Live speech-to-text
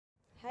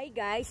Hi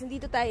guys,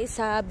 nandito tayo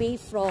sa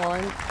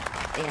bayfront.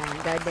 Ayan,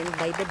 Garden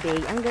by the Bay.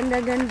 Ang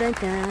ganda-ganda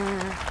niya.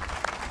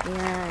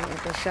 Ayan,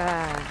 ito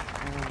siya.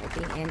 Ito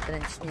yung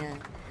entrance niya.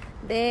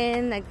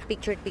 Then,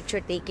 nag-picture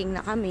taking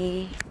na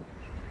kami.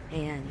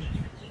 Ayan.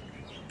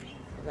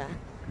 Diba?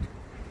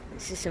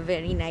 This is a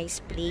very nice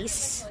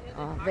place.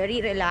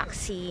 Very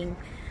relaxing.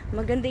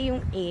 Maganda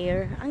yung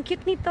air. Ang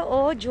cute nito,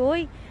 oh,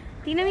 Joy.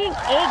 Tingnan mo yung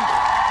egg.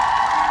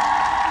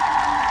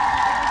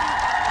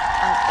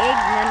 Ang egg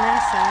na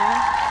nasa...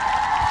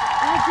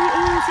 Joy,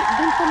 ayun,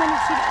 doon pumanig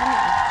sila. Ano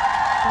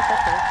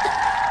to?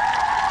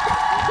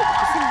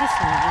 Isn't this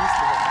nice?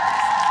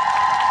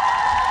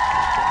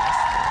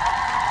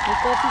 May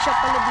coffee shop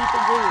pala dito,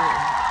 Joy.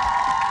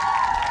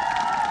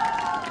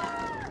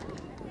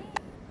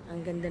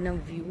 Ang ganda ng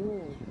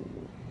view.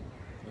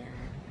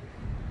 Yan.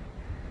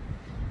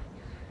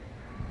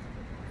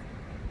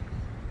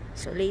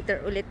 So,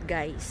 later ulit,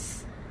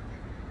 guys.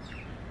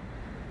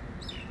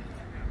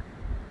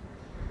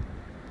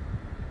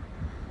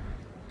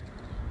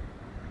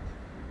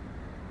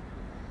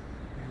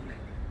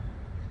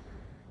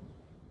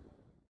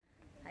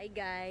 Hi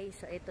guys,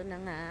 so ito na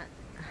nga.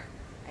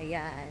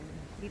 Ayan,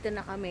 dito na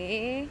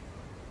kami.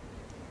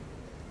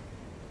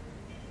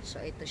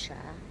 So ito siya.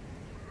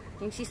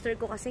 Yung sister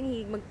ko kasi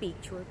hilig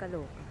mag-picture,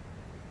 kaloka.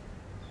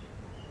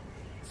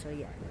 So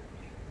yan.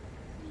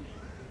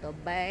 Ito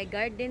by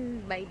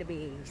Garden by the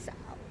Bay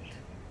South.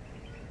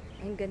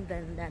 Ang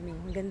ganda, ang dami.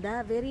 Ang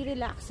ganda, very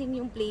relaxing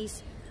yung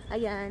place.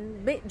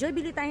 Ayan, Joy,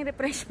 bili tayong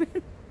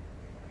refreshment.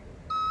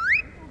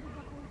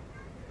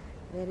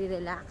 Very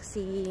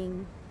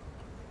relaxing.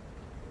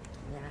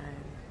 Yan.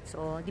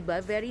 So, di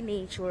ba, very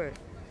nature.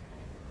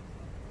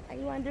 I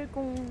wonder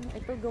kung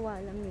ito gawa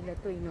lang nila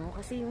to, no?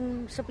 Kasi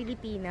yung sa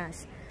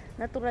Pilipinas,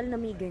 natural na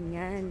may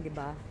ganyan, di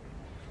ba?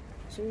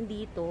 So, yung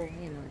dito,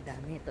 you know,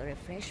 dami ito,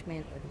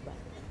 refreshment, o di ba?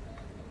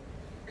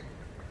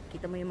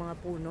 Kita mo yung mga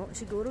puno,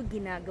 siguro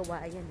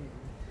ginagawa yan, eh.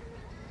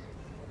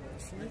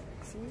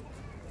 See?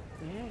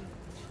 Yan.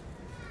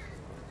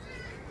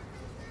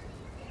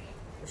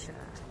 Ito siya.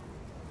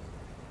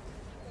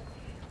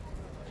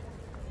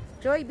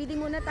 Joy, bili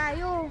muna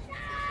tayo.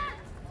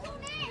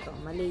 Ito,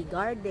 Malay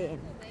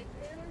Garden.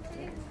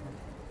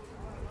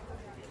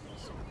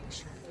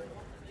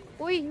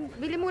 Uy,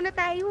 bili muna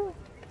tayo.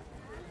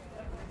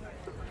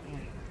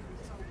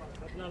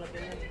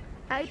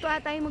 Ito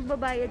ata yung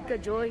magbabayad ka,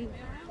 Joy.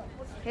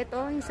 Ito,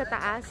 yung sa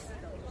taas.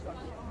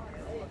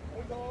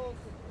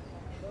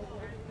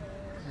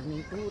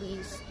 Maraming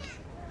tourist.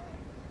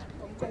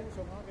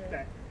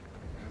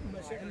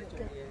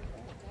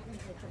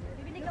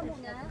 Bibili ka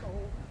muna?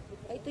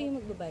 Ito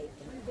yung magbabayad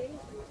ka.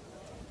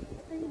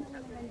 Ito yung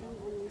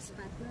landing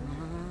spot na.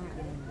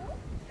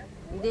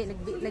 Hindi,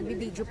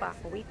 nagbibideo pa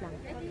ako. Wait lang.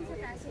 Ito yung sa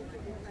taas yung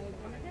card.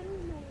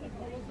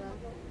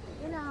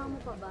 Kailangan mo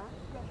pa ba?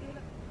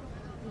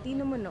 Hindi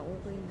naman na,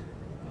 okay na.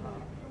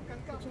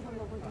 Tsaka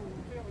mo ko dyan.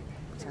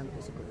 Saan ko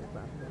siguro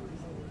ba?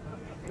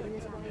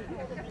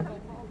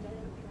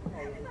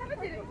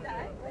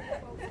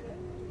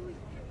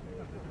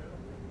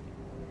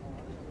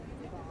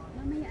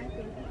 Mamaya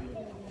atin.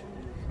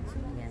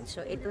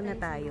 So, ito na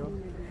tayo.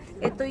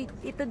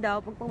 Ito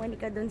daw, pag pumani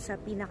ka dun sa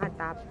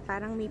pinaka-top,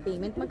 parang may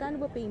payment. Magkano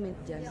ba payment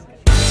dyan?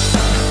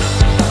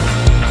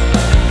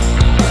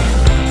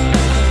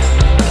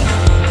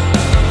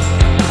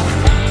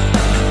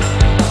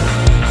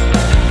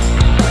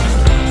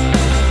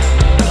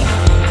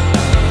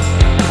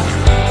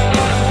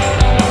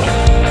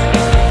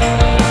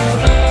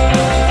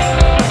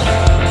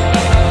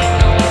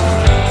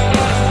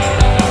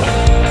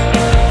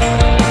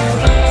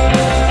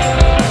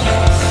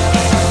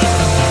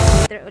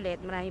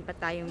 Marami pa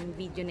tayong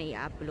video na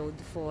i-upload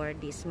for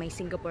this my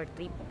Singapore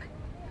trip.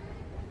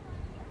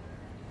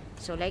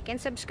 So like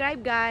and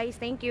subscribe, guys.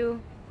 Thank you.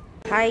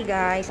 Hi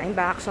guys, I'm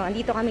back. So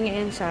andito kami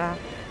ngayon sa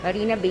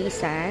Marina Bay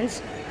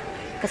Sands,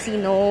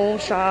 casino,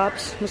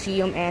 shops,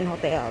 museum and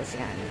hotels.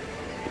 Yan.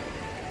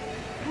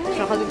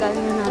 So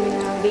kagagaling na namin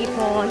ng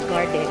Bayfront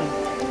Garden.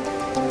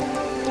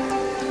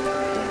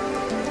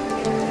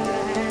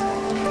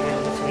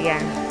 So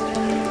yan.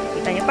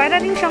 Kita nyo, para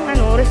rin siyang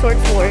resort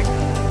fort.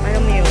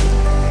 Alam mo yun.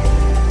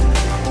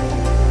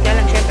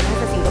 Lang syempre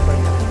sa Singapore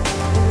na.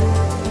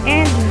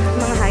 And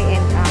mga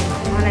high-end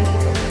mga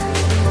nandito.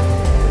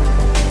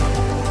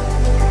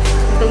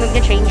 Tunog na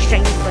Chinese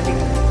pa din.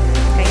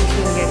 Chinese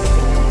New Year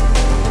kasi.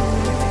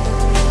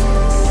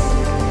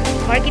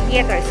 Market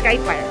Theater,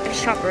 Skyfire,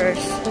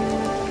 Shoppers,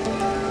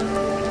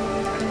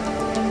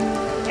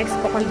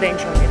 Expo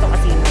Convention. Ito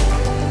casino.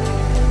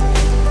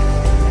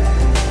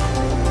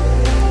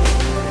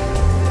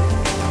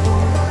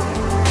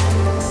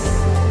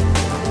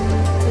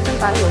 Saan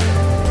tayo?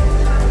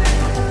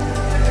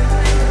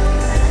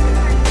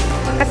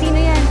 Casino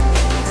yan.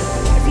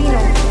 Casino.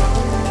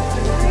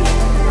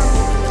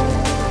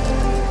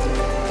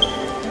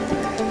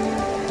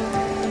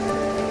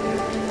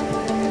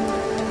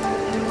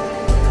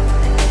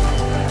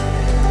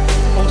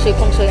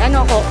 Feng-shui.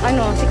 Ano ako?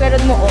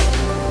 Sikarad mo, oh.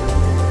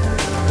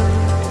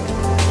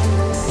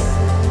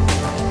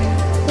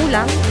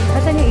 Kulang?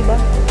 Asan yung iba?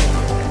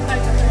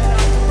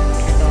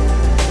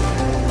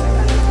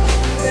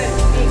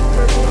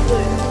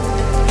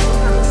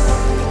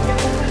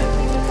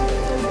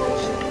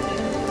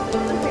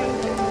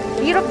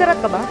 Year of the rat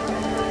ka ba?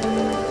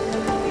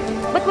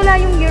 Ba't wala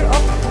yung year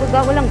of...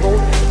 Walang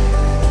goat?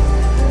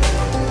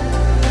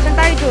 Saan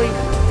tayo, Joy?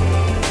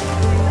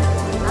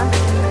 Ha?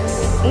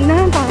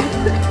 Unahan pa.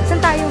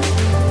 Saan tayo?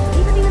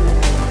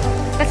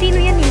 Casino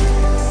yan eh.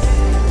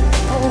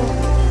 Oo.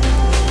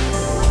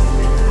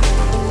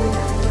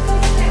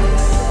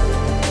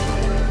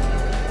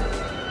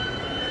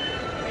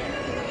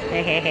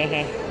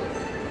 Hehehehe.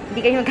 Hindi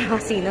kayo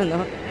magkakasino,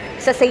 no?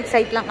 Sa safe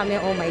site lang kami.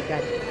 Oh my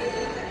God.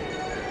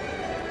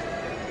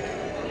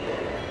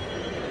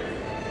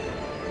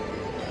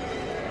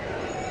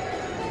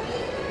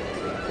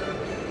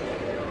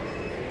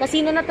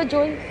 Casino na to,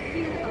 Joy.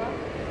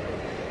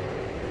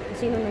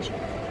 Casino na siya.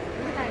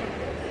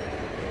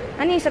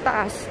 Ano yung sa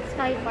taas?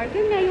 Sky Park.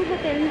 Yun nga yung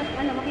hotel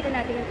na makita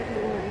natin yung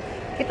tatlunan.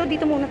 Ito,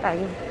 dito muna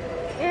tayo.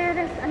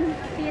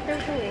 Theater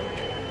to eh.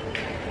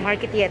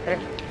 Market theater.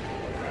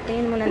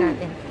 Tingin muna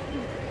natin.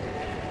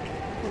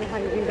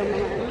 Parang yung mga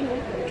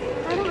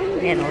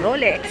Ayan o,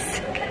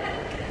 Rolex.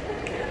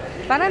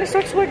 Parang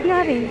resorts world nga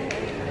rin.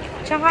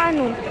 Tsaka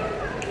ano?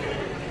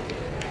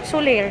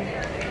 Soler.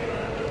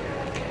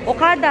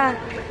 Okada.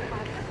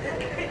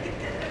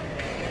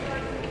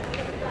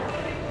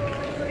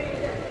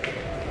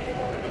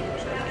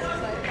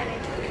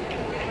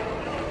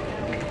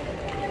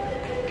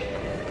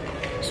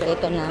 So,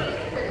 ito na.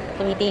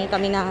 Tumitingin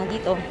kami na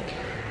dito.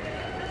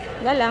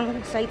 Galang,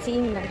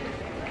 sightseeing lang.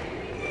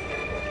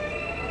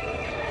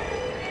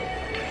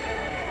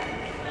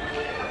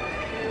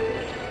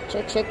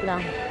 Check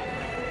lang.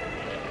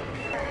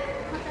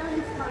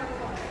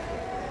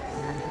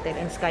 Hotel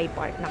and Sky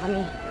Park na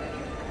kami.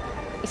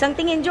 Isang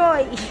tingin,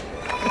 Joy!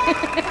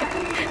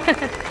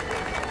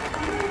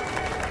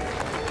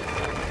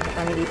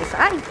 Kami dito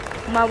sa... Ay!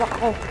 Umawak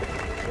ako.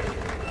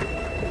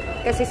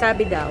 Kasi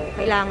sabi daw,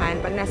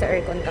 kailangan pag nasa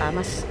aircon ka,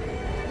 mas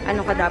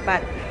ano ka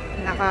dapat,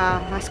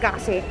 naka-mask ka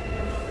kasi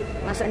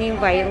mas ano yung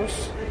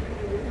virus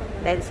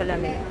dahil sa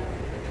lamig.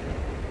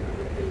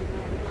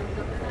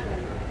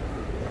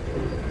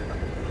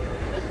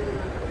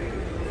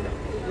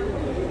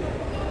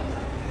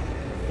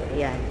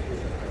 Ayan.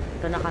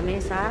 Ito na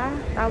kami sa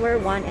Tower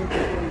 1 and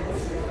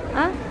 2.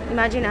 Ah,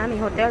 imagine may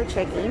hotel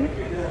check-in,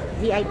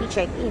 VIP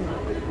check-in.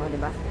 O,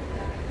 diba?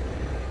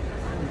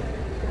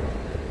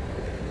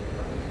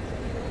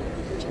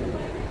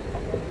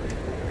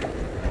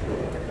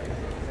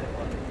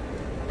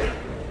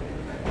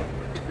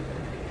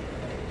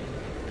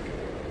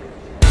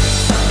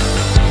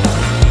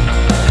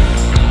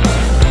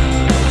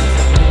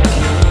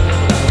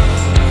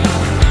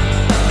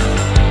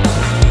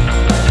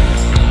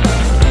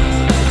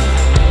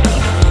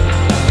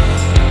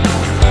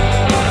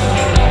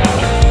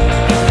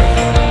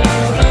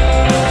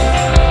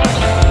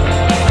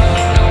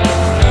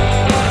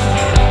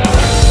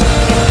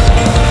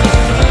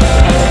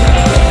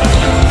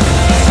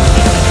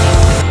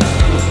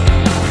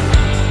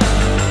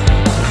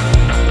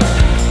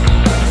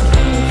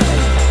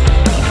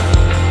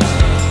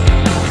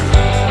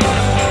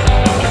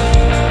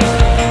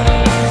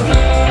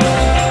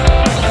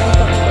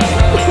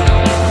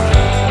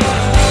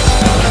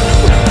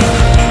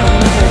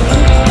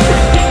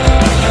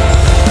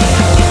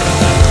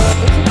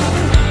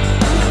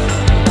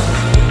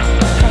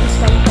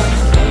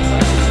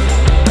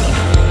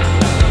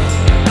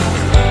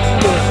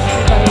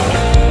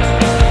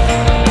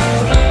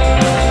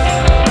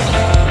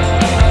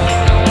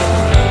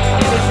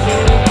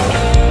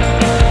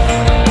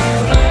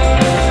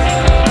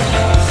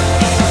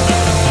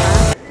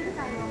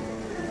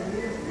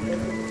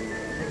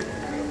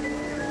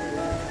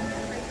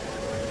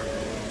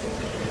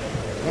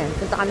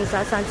 Punta kami sa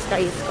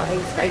Sky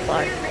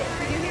Park.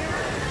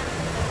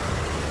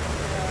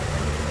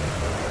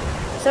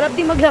 Sarap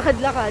din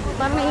maglakad-lakad.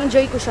 Parang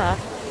na-enjoy ko siya.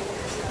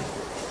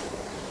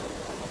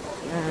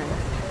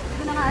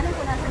 Hindi na nga alam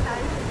kung nasan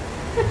tayo.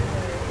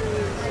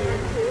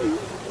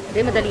 Hindi,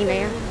 madali na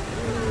yan.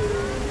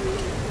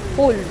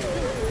 Full.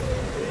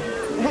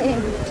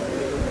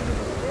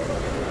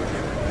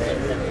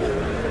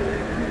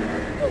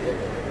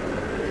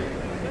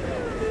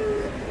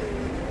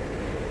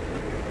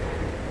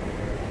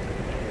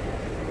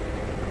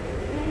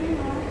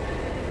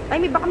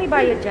 Ay, baka may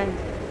bayad dyan.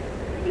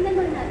 Tingnan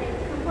mo natin.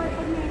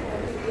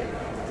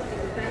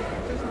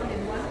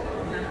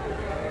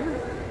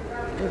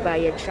 May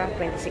bayad siya,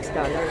 $26.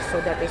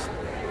 So, that is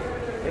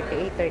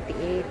 38.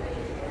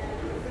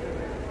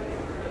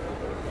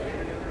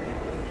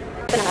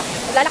 Ito na nga.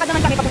 Maglalakad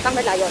naman kami papuntang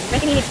Merlion.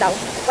 20 minutes daw.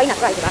 Why not?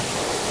 Right, diba?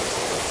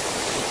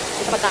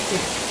 Ito mag-taxi.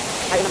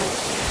 Ayaw naman.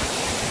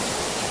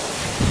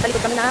 Sa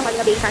likod kami na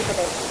Marina Bay Sands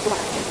Hotel.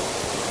 Tumakas.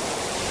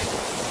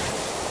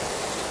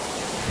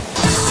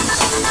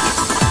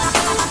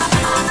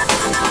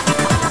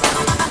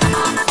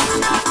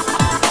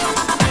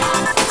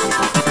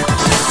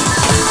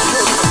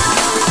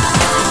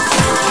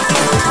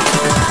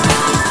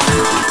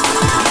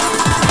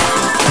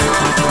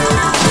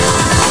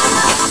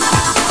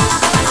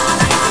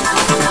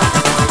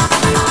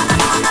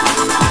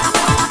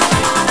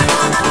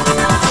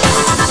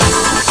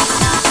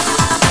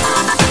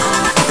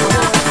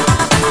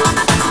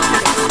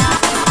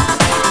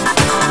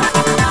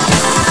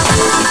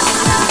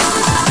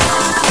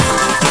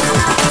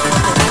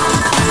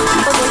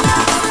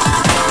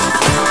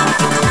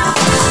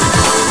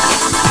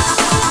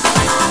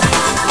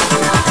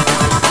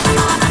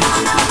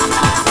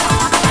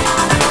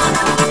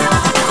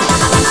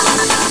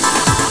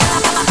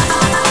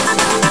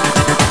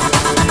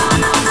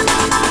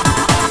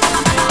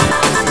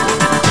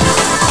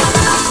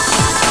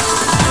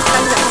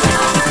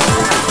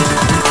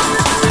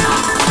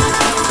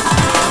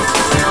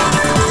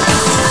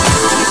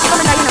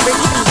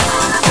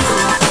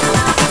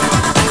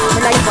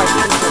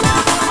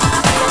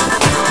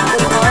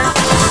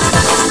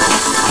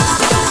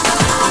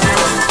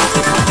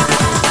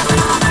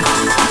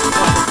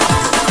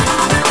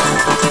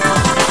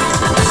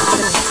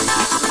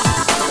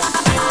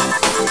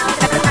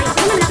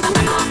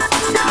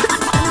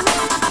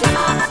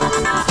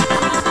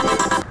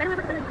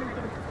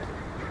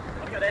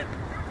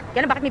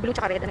 may blue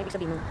tsaka red, ano ibig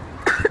sabihin mo?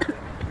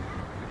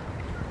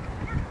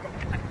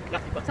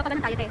 So, pag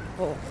tayo, te.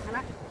 Oo. Tama?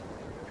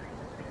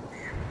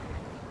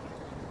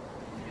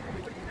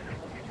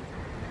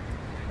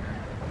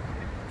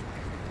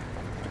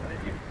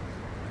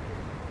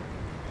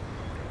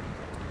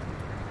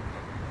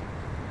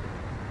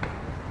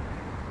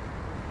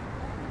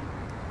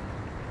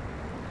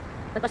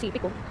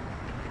 Pacific, oh.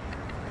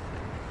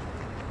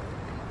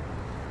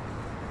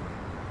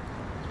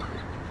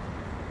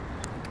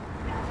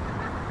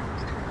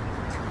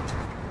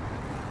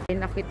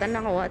 Nakitan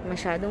ako at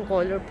masyadong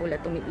colorful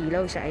at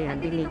umiilaw siya. Ayan,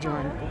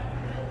 binidyohan ko.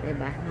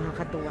 Diba?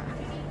 Nakakatuwa.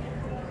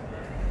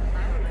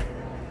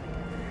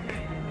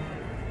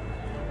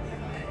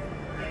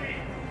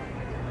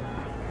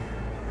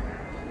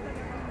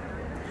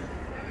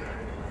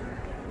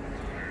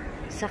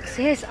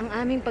 Success ang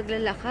aming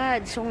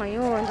paglalakad. So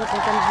ngayon,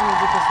 pupunta na kami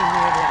dito sa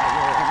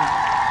Merlion.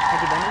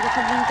 Diba?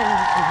 Naglakad lang tayo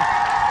dito.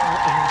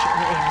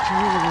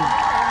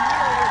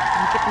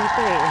 Ang kit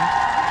nito eh.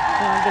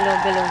 Mga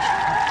galaw-galaw siya.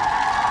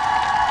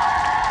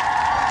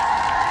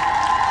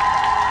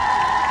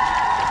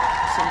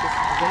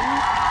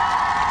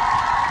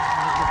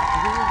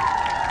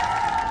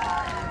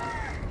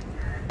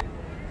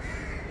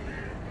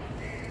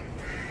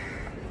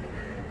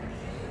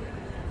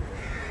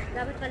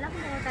 Dapat pala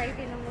kung tayo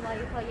tinong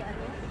wifi,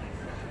 ano?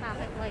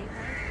 Packet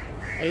wifi.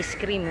 Ice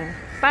cream, oh.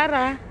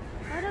 Para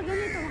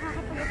Ganito,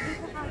 makakapag-update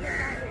sa kagad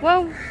tayo.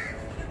 wow!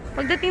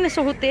 Pagdating na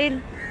sa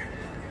hotel.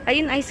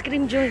 Ayun, ice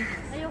cream, Joy.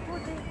 Ayoko,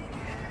 te.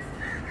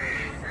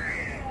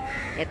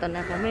 Eto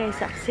na kami.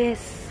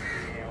 Success.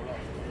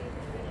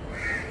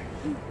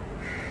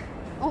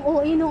 Ang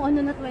OA nung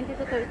ano na 20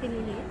 to 30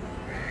 minutes.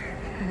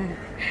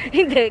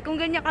 Hindi. Kung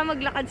ganyan ka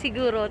maglakad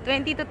siguro,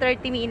 20 to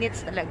 30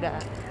 minutes talaga.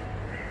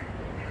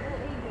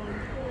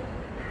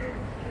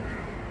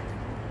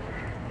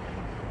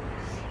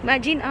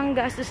 Imagine ang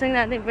gastos lang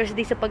natin first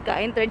day sa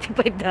pagkain, $35.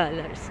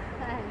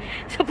 Saan?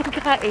 Sa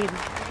pagkain.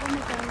 Ano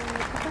magkano?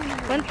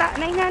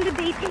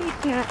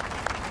 988 nga.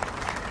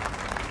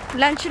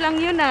 Lunch lang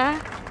yun, ah.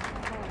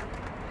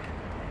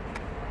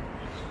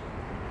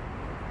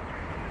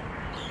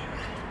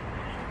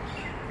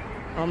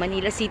 Oh,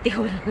 Manila City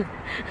Hall.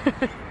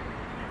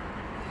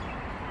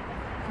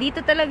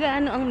 Dito talaga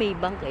ano ang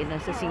Maybank eh,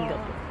 nasa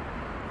Singapore.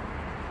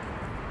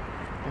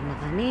 Tama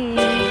kami.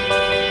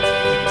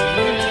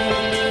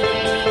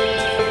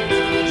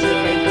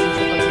 Survive kami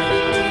sa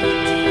paglalakad.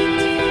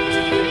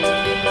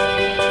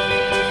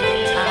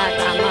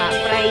 Tama.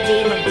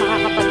 Friday,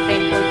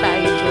 makakapag-temple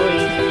tayo, Joy.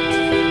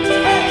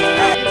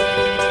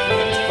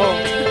 Oh,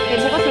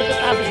 bukas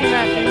natatapusin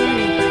natin yun.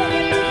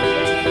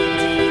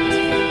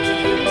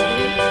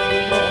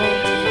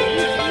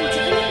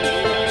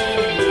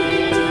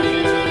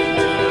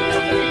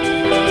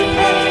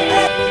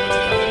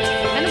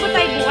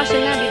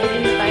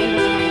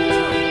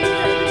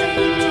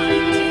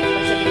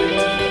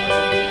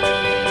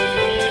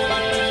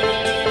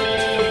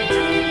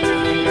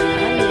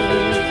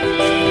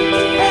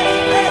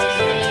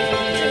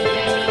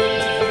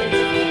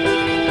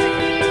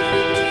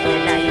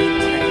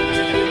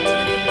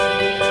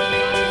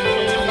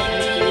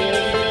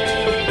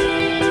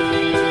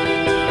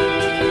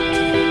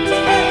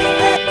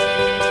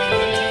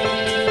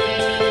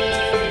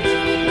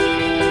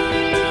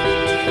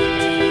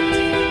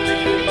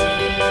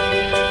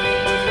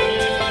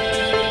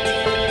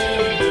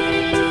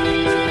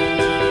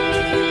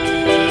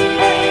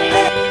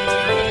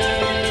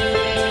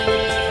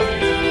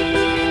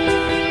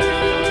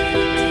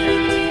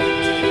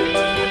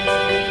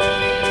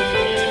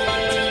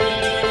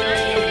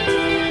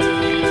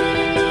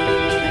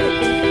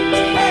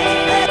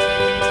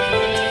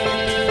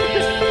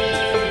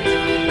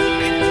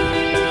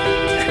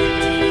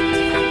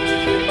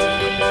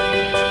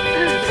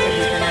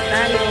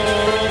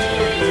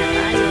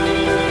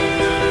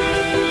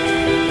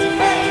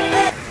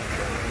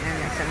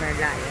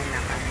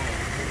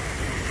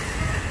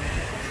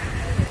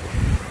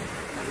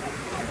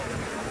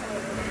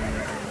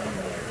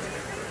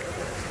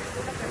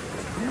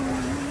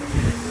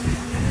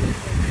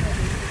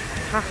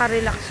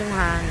 Nakaka-relax yung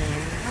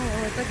hangin.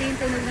 Oo, pati yung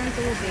tunog ng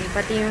tubig.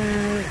 Pati yung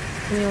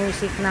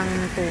music ng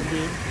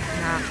tubig.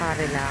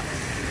 Nakaka-relax.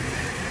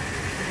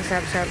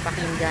 Masarap-sarap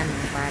pakinggan.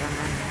 Parang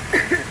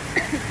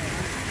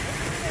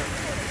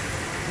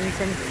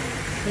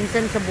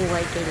minsan sa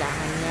buhay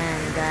kailangan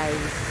yan,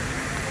 guys.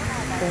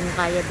 Kung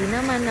kaya din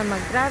naman na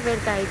mag-travel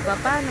kahit pa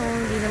paano,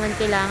 hindi naman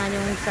kailangan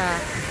yung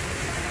sa,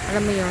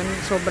 alam mo yun,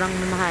 sobrang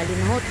mamahalin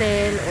na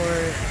hotel or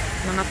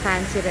mga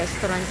fancy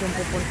restaurant yung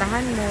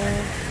pupuntahan mo.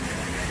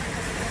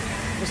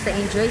 Basta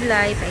enjoy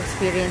life,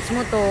 experience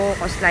mo to,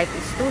 cause life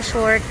is too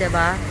short,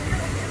 diba?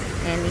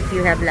 And if you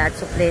have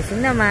lots of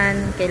blessing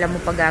naman, kailan mo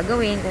pa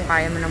gagawin, kung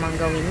kaya mo namang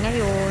gawin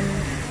ngayon.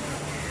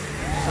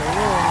 So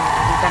yun,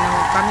 hindi ka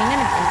naman, kami nga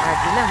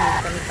nag-MRT lang, hindi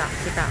kami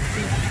taxi.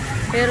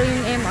 Pero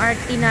yung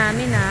MRT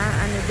namin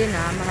ano din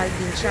mahal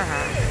din siya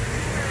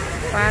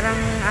Parang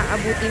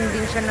aabutin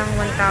din siya ng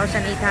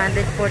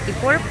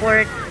 1,844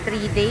 for 4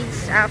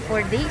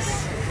 days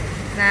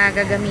na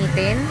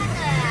gagamitin.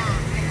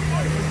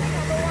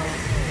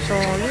 So,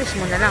 use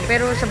mo na lang.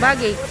 Pero sa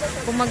bagay,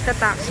 kung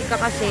magta-taxi ka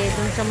kasi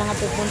dun sa mga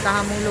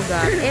pupuntahan mong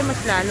lugar,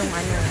 mas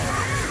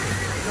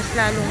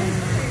lalong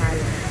mahal.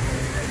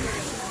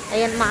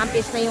 Ayan,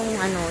 maampis na yung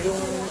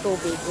yung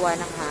tubig, gawa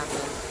ng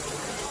hangin.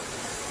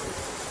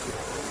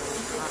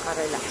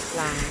 Makaka-relax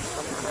lang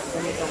sa mga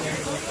ganitong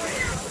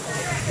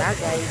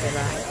bagay,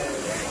 diba?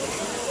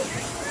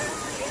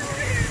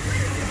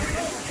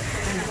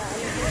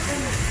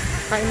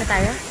 Kain na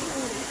tayo?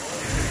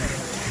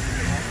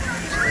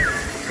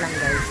 Lang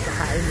guys,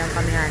 kakain lang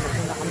kami, hanap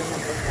na kami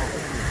ng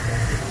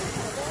pagkain.